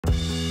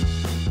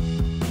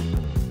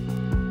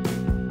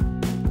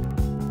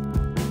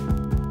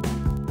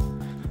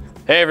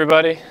Hey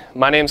everybody,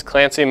 my name's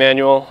Clancy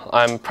Emanuel.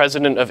 I'm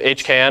president of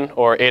HKN,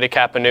 or Eta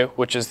Kappa Nu,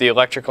 which is the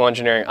Electrical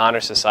Engineering Honor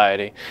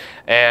Society.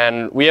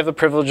 And we have the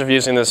privilege of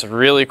using this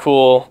really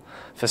cool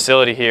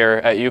facility here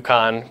at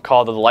UConn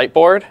called the Light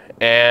Board.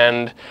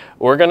 And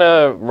we're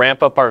gonna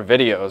ramp up our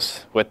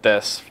videos with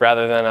this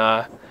rather than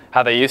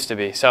how they used to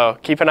be. So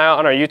keep an eye out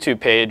on our YouTube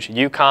page,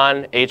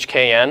 UConn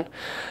HKN.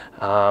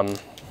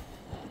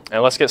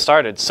 And let's get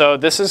started. So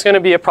this is going to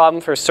be a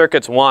problem for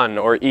Circuits 1,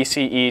 or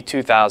ECE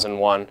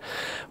 2001.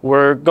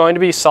 We're going to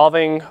be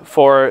solving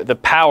for the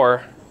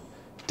power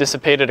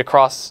dissipated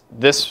across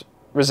this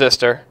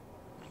resistor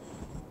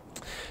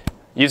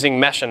using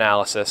mesh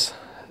analysis.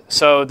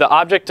 So the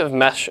object of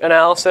mesh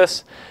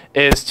analysis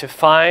is to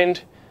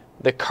find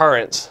the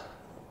currents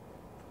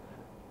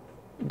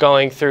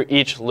going through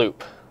each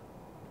loop.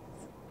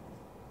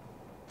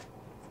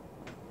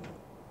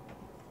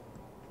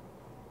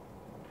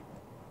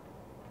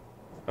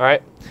 All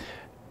right,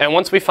 and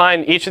once we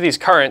find each of these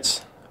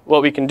currents,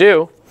 what we can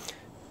do,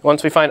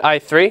 once we find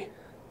I3,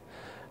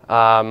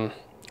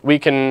 we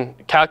can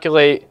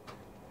calculate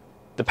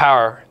the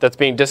power that's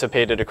being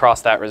dissipated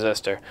across that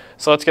resistor.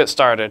 So let's get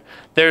started.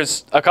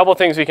 There's a couple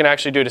things we can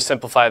actually do to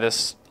simplify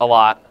this a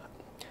lot.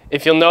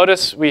 If you'll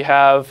notice, we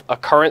have a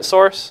current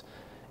source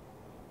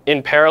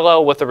in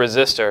parallel with a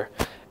resistor.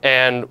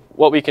 And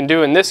what we can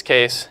do in this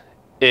case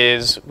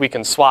is we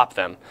can swap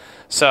them.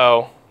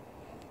 So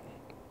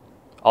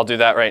I'll do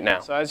that right now.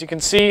 So as you can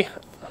see,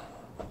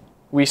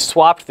 we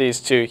swapped these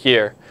two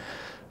here.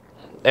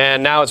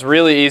 And now it's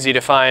really easy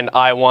to find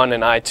I1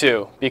 and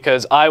I2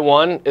 because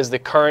I1 is the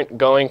current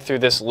going through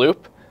this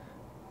loop,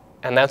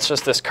 and that's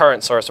just this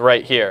current source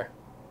right here.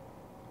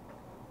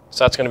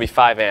 So that's going to be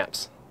 5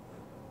 amps.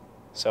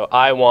 So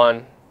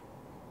I1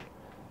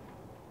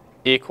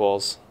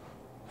 equals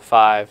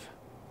 5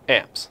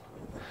 amps.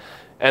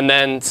 And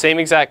then same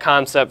exact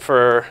concept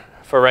for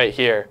right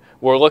here.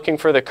 We're looking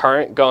for the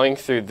current going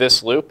through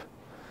this loop,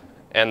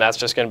 and that's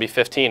just going to be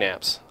 15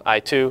 amps.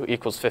 I2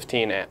 equals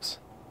 15 amps.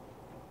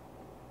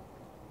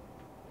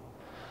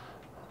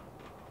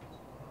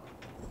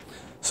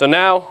 So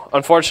now,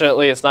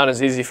 unfortunately, it's not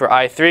as easy for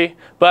I3,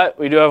 but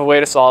we do have a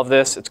way to solve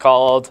this. It's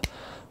called,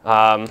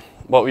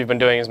 what we've been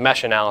doing is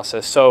mesh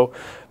analysis. So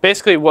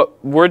basically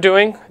what we're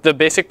doing, the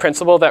basic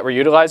principle that we're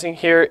utilizing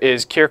here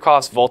is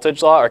Kirchhoff's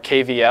voltage law, or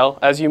KVL,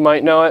 as you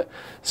might know it.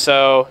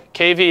 So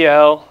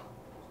KVL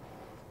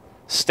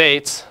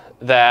states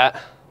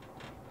that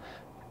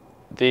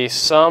the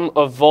sum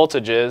of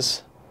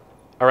voltages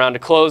around a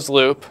closed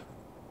loop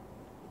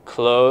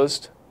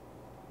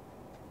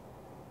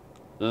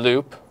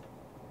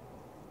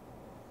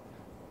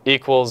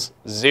equals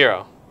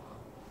 0.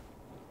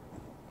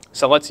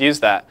 So let's use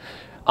that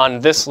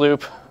on this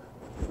loop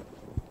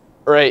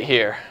right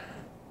here.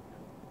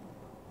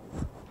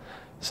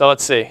 So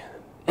let's see.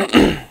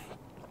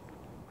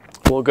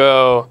 We'll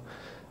go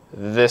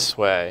this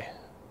way.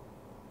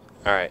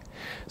 All right,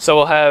 so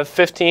we'll have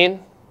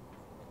 15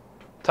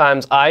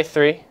 times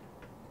I3.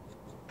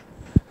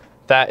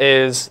 That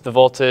is the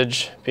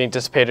voltage being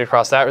dissipated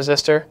across that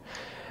resistor.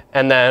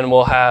 And then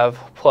we'll have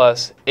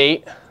plus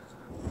 8.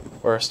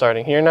 We're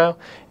starting here now.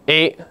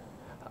 8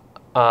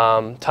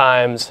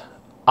 times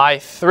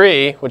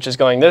I3, which is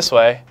going this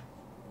way.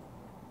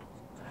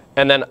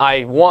 And then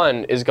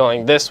I1 is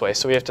going this way,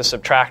 so we have to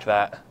subtract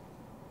that.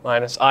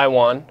 Minus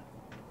I1.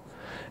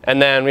 And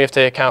then we have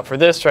to account for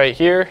this right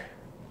here.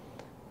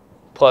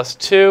 Plus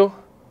 2,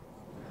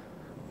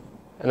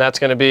 and that's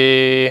going to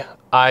be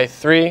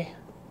I3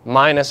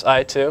 minus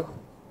I2.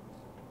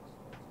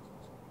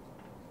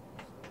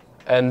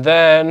 And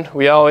then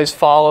we always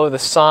follow the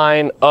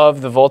sign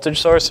of the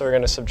voltage source, so we're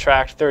going to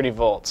subtract 30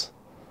 volts.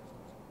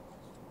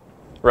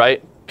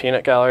 Right?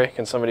 Peanut gallery,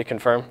 can somebody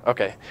confirm?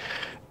 Okay.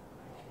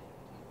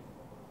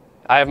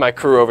 I have my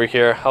crew over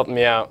here helping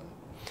me out.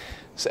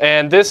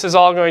 And this is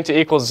all going to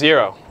equal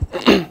 0.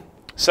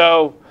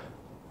 So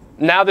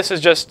now this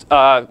is just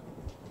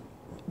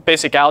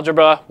basic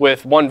algebra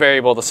with one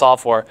variable to solve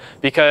for,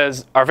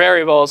 because our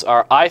variables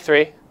are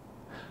I3,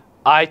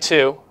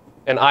 I2,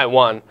 and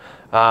I1.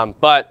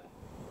 But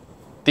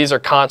these are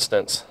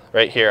constants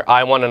right here,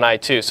 I1 and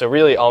I2. So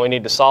really all we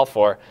need to solve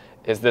for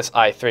is this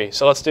I3.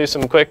 So let's do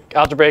some quick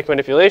algebraic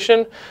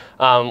manipulation.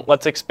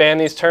 Let's expand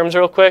these terms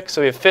real quick.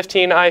 So we have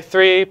 15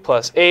 I3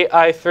 plus 8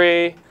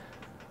 I3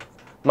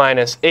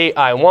 minus 8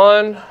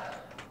 I1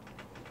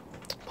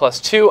 plus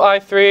 2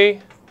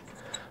 I3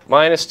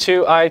 minus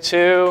 2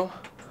 I2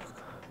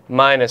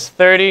 minus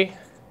 30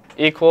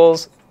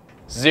 equals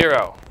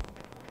 0.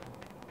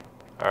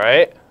 All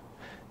right,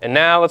 and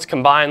now let's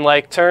combine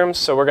like terms.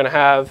 So we're going to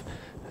have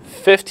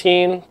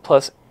 15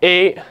 plus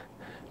 8,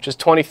 which is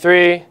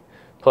 23,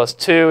 plus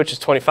 2, which is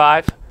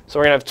 25. So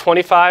we're going to have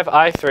 25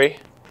 I3.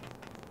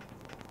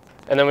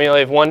 And then we only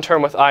have one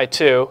term with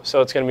I2,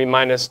 so it's going to be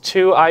minus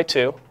 2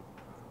 I2.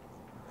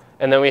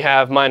 And then we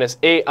have minus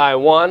 8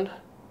 I1.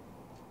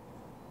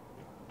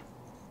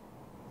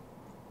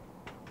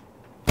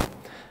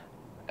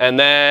 and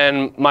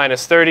then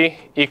minus 30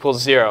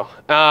 equals 0.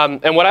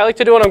 And what I like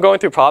to do when I'm going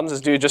through problems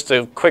is do just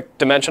a quick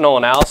dimensional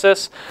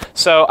analysis.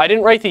 So I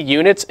didn't write the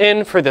units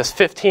in for this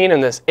 15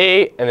 and this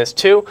 8 and this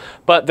 2,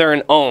 but they're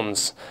in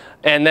ohms.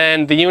 And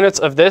then the units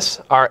of this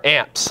are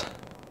amps,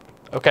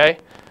 okay?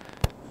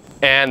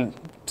 And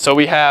so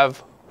we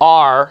have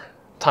R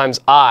times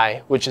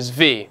I, which is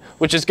V,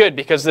 which is good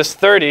because this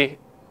 30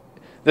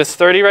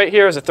 right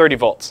here is a 30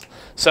 volts.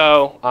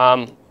 So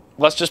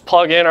let's just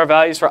plug in our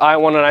values for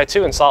I1 and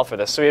I2 and solve for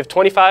this. So we have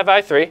 25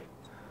 I3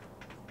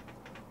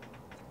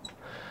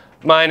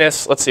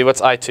 minus, let's see,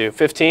 what's I2?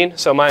 15,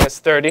 so minus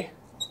 30.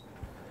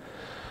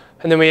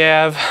 And then we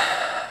have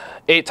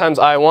 8 times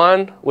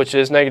I1, which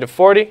is negative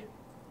 40.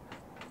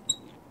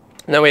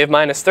 And then we have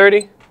minus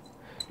 30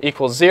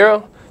 equals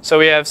 0. So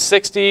we have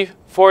 60,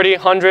 40,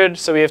 100.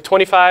 So we have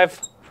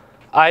 25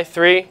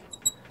 I3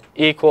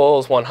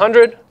 equals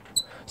 100.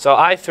 So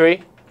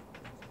I3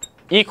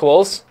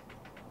 equals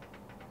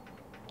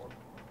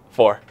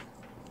 4.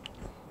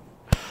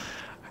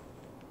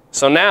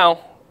 So now,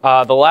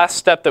 the last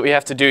step that we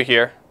have to do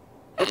here,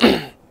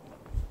 I'm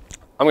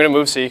going to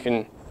move so you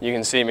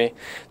can see me.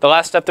 The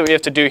last step that we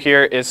have to do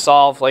here is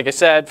solve, like I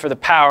said, for the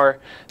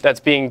power that's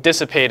being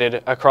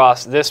dissipated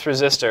across this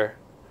resistor.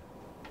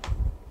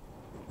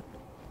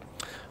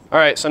 All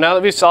right, so now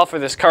that we've solved for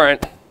this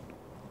current,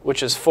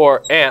 which is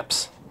 4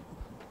 amps,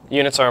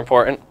 units are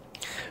important,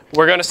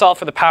 we're going to solve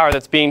for the power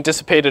that's being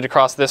dissipated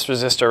across this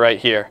resistor right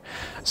here.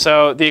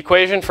 So the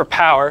equation for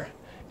power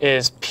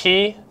is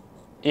P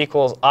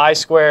equals I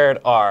squared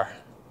R.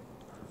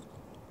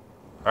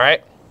 All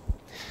right?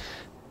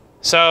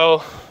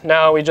 So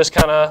now we just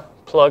kind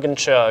of plug and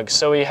chug.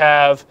 So we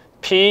have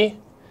P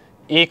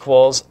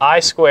equals I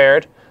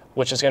squared,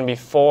 which is going to be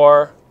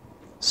 4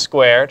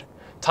 squared,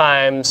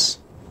 times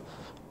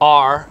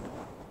R,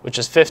 which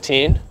is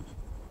 15.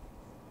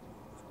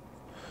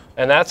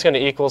 And that's going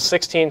to equal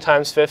 16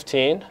 times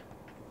 15,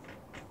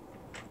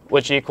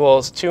 which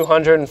equals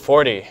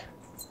 240.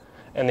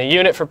 And the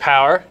unit for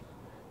power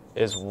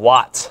is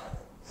watts.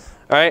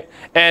 All right?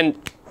 And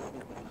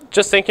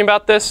just thinking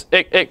about this,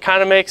 it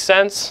kind of makes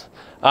sense.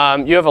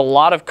 You have a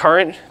lot of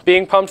current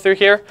being pumped through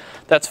here.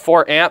 That's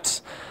 4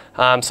 amps.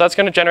 So that's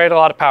going to generate a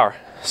lot of power.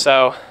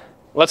 So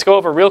let's go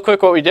over real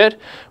quick what we did.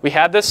 We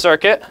had this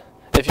circuit.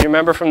 If you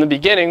remember from the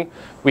beginning,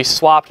 we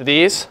swapped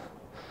these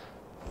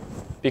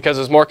because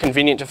it was more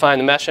convenient to find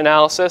the mesh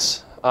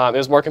analysis. It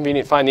was more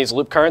convenient to find these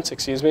loop currents,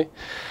 excuse me.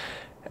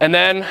 And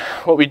then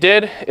what we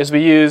did is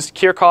we used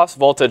Kirchhoff's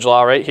voltage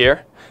law right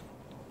here.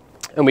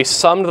 And we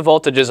summed the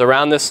voltages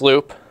around this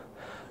loop.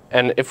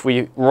 And if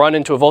we run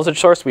into a voltage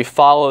source, we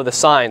follow the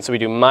sign. So we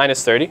do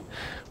minus 30.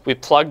 We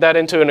plug that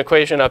into an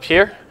equation up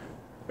here,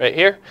 right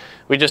here.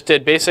 We just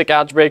did basic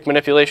algebraic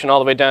manipulation all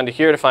the way down to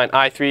here to find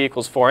I3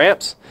 equals 4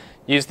 amps.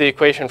 Used the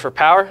equation for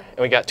power, and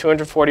we got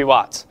 240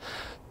 watts.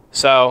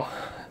 So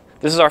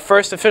this is our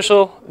first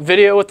official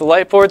video with the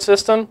light board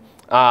system.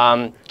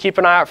 Keep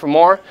an eye out for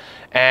more.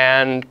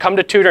 And come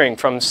to tutoring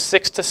from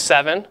 6 to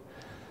 7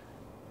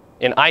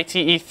 in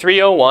ITE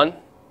 301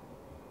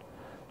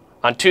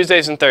 on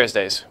Tuesdays and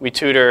Thursdays. We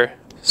tutor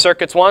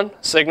Circuits 1,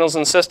 Signals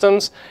and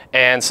Systems,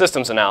 and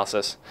Systems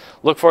Analysis.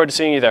 Look forward to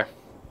seeing you there.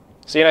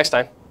 See you next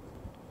time.